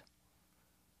not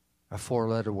a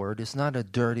four-letter word. It's not a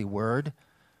dirty word.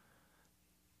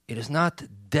 It is not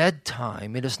dead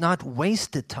time. It is not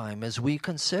wasted time as we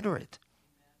consider it.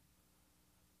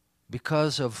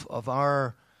 Because of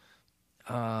our...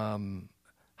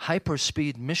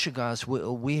 hyperspeed mishigas,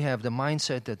 we have the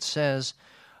mindset that says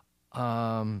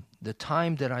the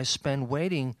time that I spend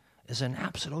waiting is an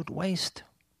absolute waste.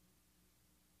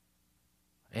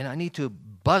 And I need to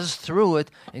buzz through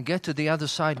it and get to the other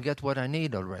side and get what I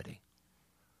need already.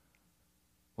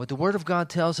 What the Word of God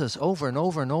tells us over and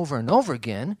over and over and over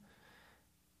again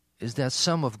is that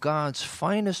some of God's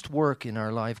finest work in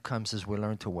our life comes as we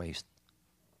learn to wait.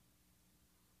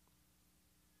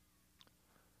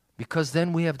 Because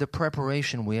then we have the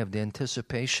preparation, we have the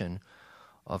anticipation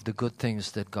of the good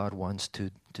things that God wants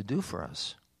to do for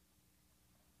us.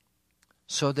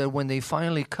 So that when they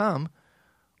finally come,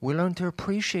 we learn to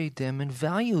appreciate them and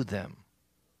value them.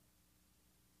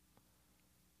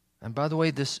 And by the way,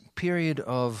 this period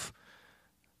of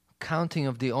counting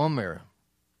of the Omer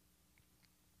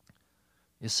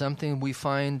is something we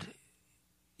find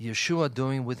Yeshua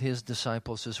doing with His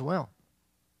disciples as well.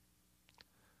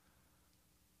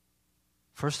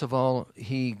 First of all,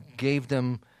 He gave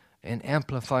them an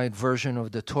amplified version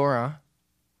of the Torah.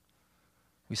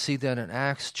 We see that in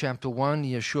Acts chapter 1,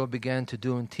 Yeshua began to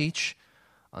do and teach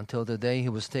until the day He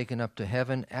was taken up to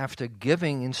heaven after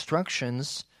giving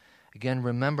instructions. Again,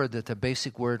 remember that the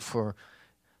basic word for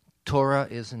Torah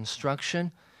is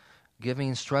instruction. Giving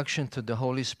instruction to the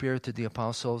Holy Spirit, to the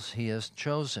apostles He has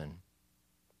chosen.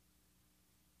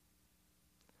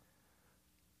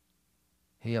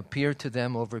 He appeared to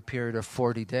them over a period of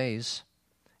 40 days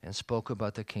and spoke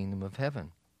about the kingdom of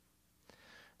heaven.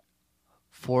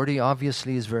 40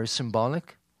 obviously is very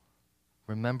symbolic.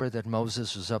 Remember that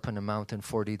Moses was up on the mountain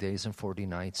 40 days and 40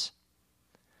 nights.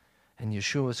 And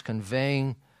Yeshua is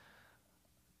conveying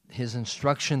His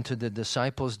instruction to the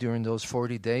disciples during those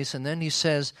 40 days. And then He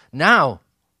says, now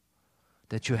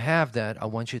that you have that, I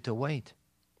want you to wait.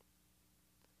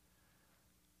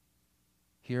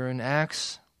 Here in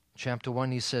Acts chapter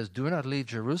 1, He says, do not leave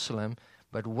Jerusalem,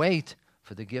 but wait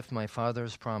for the gift my Father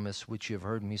has promised, which you have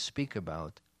heard me speak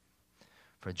about.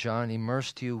 For John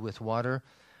immersed you with water,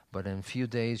 but in a few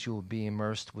days you will be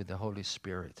immersed with the Holy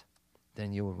Spirit.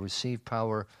 Then you will receive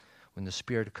power when the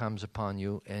Spirit comes upon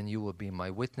you, and you will be my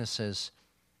witnesses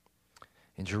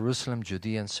in Jerusalem,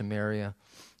 Judea, and Samaria,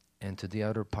 and to the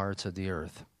outer parts of the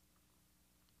earth.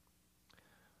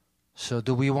 So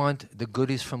do we want the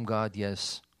goodies from God?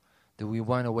 Yes. Do we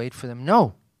want to wait for them?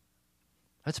 No.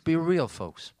 Let's be real,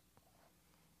 folks.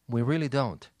 We really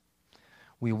don't.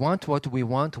 We want what we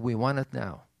want it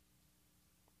now.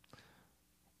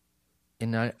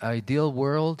 In an ideal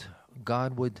world,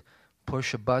 God would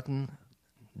push a button,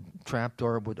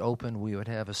 trapdoor would open, we would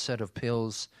have a set of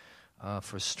pills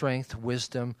for strength,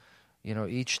 wisdom. You know,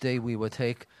 each day we would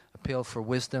take a pill for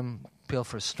wisdom, pill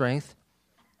for strength,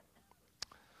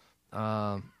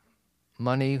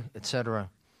 money, etc.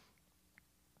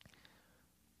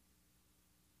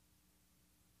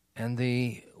 And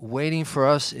the waiting for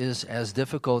us is as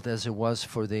difficult as it was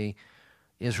for the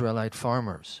Israelite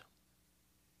farmers.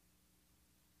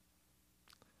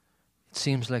 It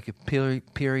seems like a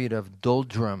period of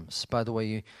doldrums. By the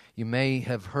way, you may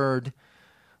have heard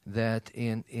that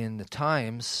in the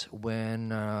times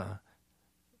when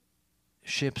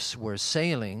ships were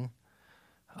sailing,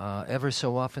 ever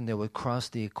so often they would cross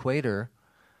the equator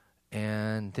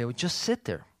and they would just sit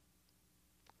there.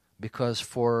 Because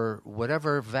for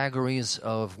whatever vagaries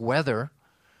of weather,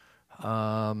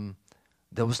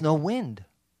 there was no wind.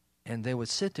 And they would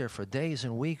sit there for days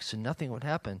and weeks and nothing would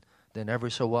happen. Then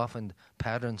every so often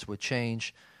patterns would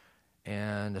change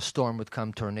and a storm would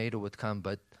come, tornado would come.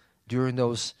 But during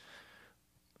those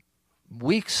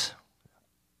weeks,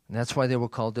 and that's why they were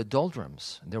called the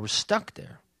doldrums. They were stuck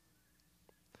there.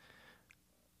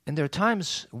 And there are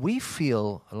times we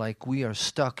feel like we are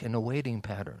stuck in a waiting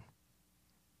pattern.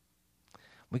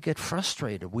 We get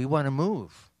frustrated. We want to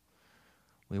move.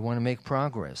 We want to make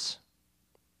progress.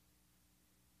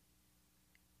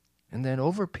 And then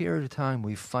over a period of time,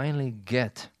 we finally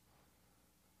get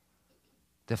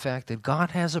the fact that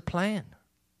God has a plan.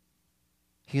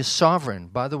 He is sovereign.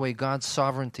 By the way, God's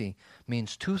sovereignty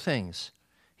means two things.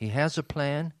 He has a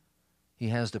plan. He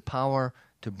has the power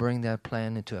to bring that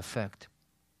plan into effect.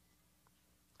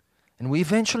 And we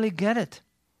eventually get it.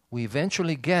 We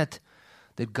eventually get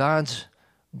that God's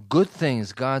good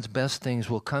things, God's best things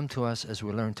will come to us as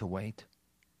we learn to wait.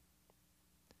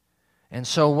 And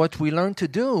so what we learn to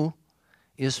do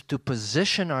is to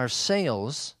position our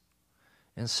sails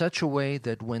in such a way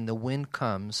that when the wind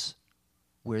comes,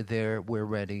 we're there, we're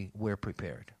ready, we're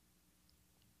prepared.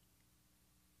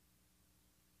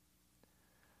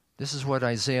 This is what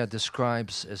Isaiah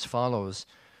describes as follows.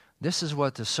 This is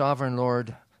what the sovereign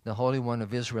Lord, the Holy One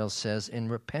of Israel says, in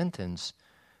repentance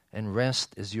and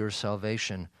rest is your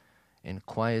salvation, and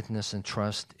quietness and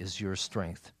trust is your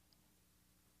strength.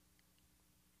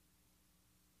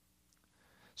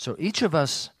 So each of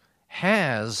us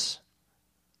has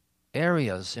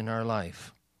areas in our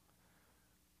life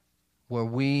where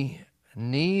we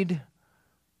need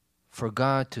for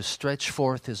God to stretch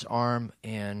forth His arm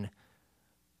and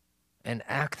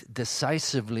act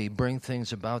decisively, bring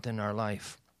things about in our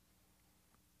life.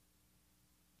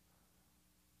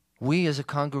 We as a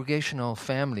congregational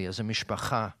family, as a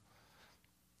mishpacha,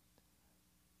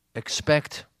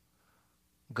 expect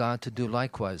God to do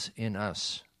likewise in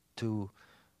us, to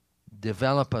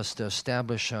develop us, to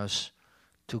establish us,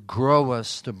 to grow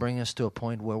us, to bring us to a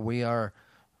point where we are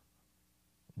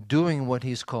doing what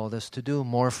He's called us to do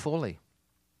more fully.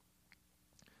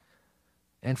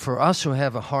 And for us who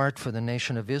have a heart for the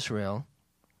nation of Israel,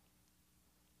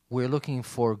 we're looking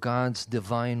for God's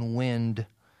divine wind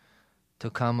to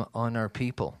come on our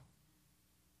people.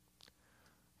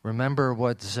 Remember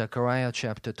what Zechariah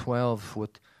chapter 12,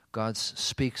 what God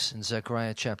speaks in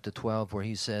Zechariah chapter 12, where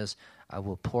He says, I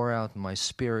will pour out my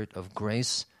spirit of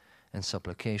grace and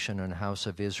supplication on the house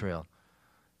of Israel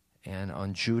and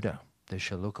on Judah. They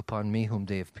shall look upon me whom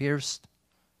they have pierced.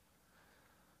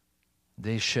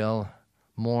 They shall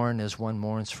mourn as one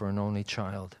mourns for an only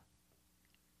child.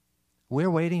 We're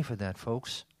waiting for that,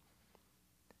 folks.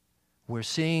 We're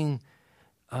seeing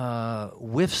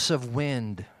whiffs of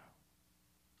wind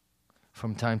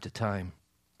from time to time.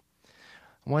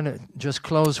 I want to just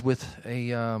close with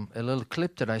a little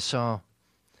clip that I saw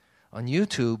on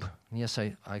YouTube. Yes,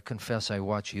 I confess I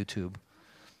watch YouTube.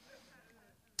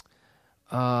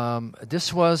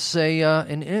 This was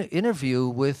an interview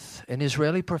with an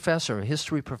Israeli professor, a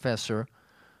history professor,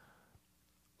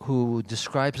 who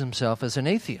describes himself as an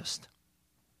atheist.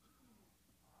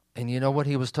 And you know what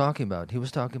he was talking about? He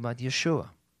was talking about Yeshua.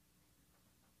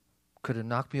 Could have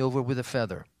knocked me over with a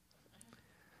feather.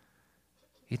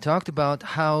 He talked about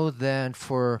how that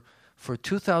for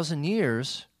 2,000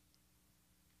 years,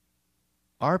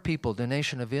 our people, the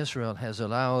nation of Israel, has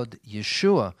allowed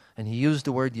Yeshua, and he used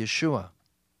the word Yeshua,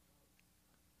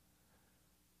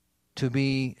 to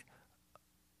be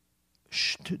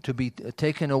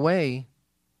taken away.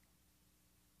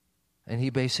 And he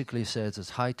basically says it's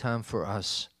high time for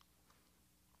us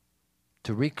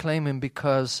to reclaim him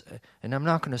because, and I'm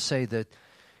not going to say that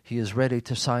he is ready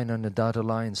to sign on the dotted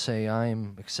line and say,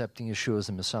 I'm accepting Yeshua as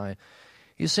the Messiah.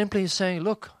 He's simply saying,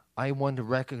 look, I want to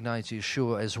recognize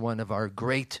Yeshua as one of our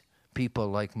great people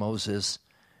like Moses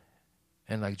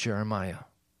and like Jeremiah.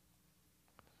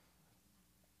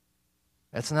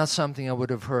 That's not something I would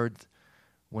have heard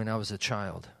when I was a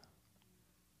child.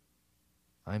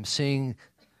 I'm seeing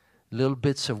little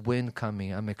bits of wind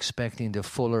coming. I'm expecting the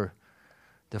fuller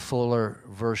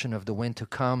version of the wind to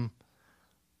come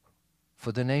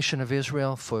for the nation of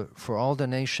Israel, for all the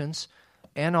nations,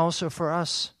 and also for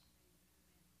us.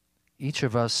 Each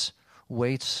of us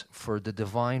waits for the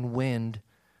divine wind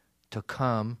to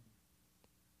come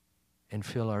and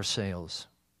fill our sails.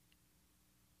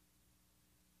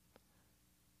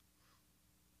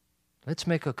 Let's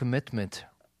make a commitment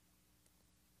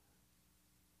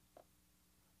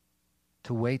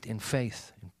to wait in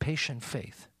faith, in patient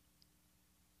faith,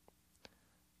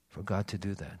 for God to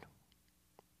do that.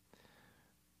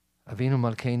 Avinu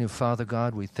Malkeinu, Father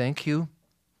God, we thank you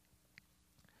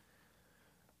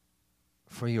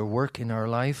for your work in our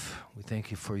life. We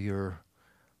thank you for your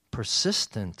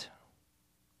persistent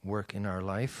work in our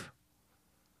life.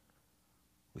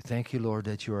 We thank you, Lord,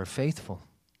 that you are faithful,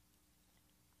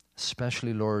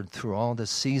 especially, Lord, through all the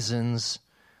seasons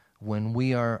when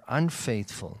we are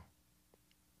unfaithful.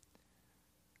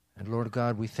 And Lord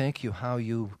God, we thank you how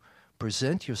you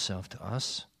present yourself to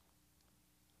us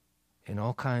in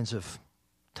all kinds of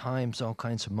times, all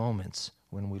kinds of moments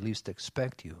when we least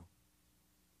expect you.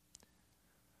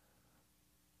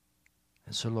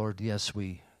 And so, Lord, yes,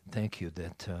 we thank you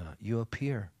that you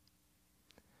appear.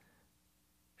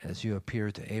 As you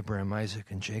appear to Abraham, Isaac,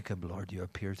 and Jacob, Lord, you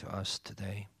appear to us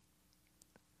today.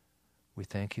 We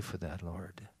thank you for that,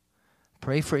 Lord.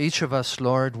 Pray for each of us,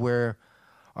 Lord, where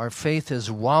our faith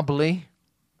is wobbly.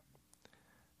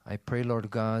 I pray, Lord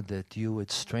God, that you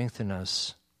would strengthen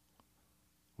us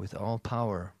with all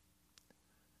power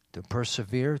to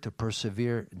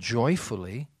persevere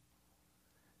joyfully,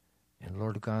 and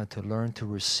Lord God, to learn to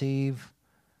receive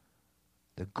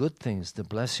the good things, the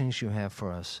blessings you have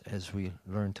for us as we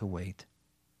learn to wait.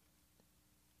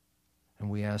 And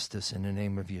we ask this in the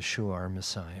name of Yeshua, our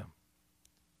Messiah.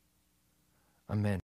 Amen.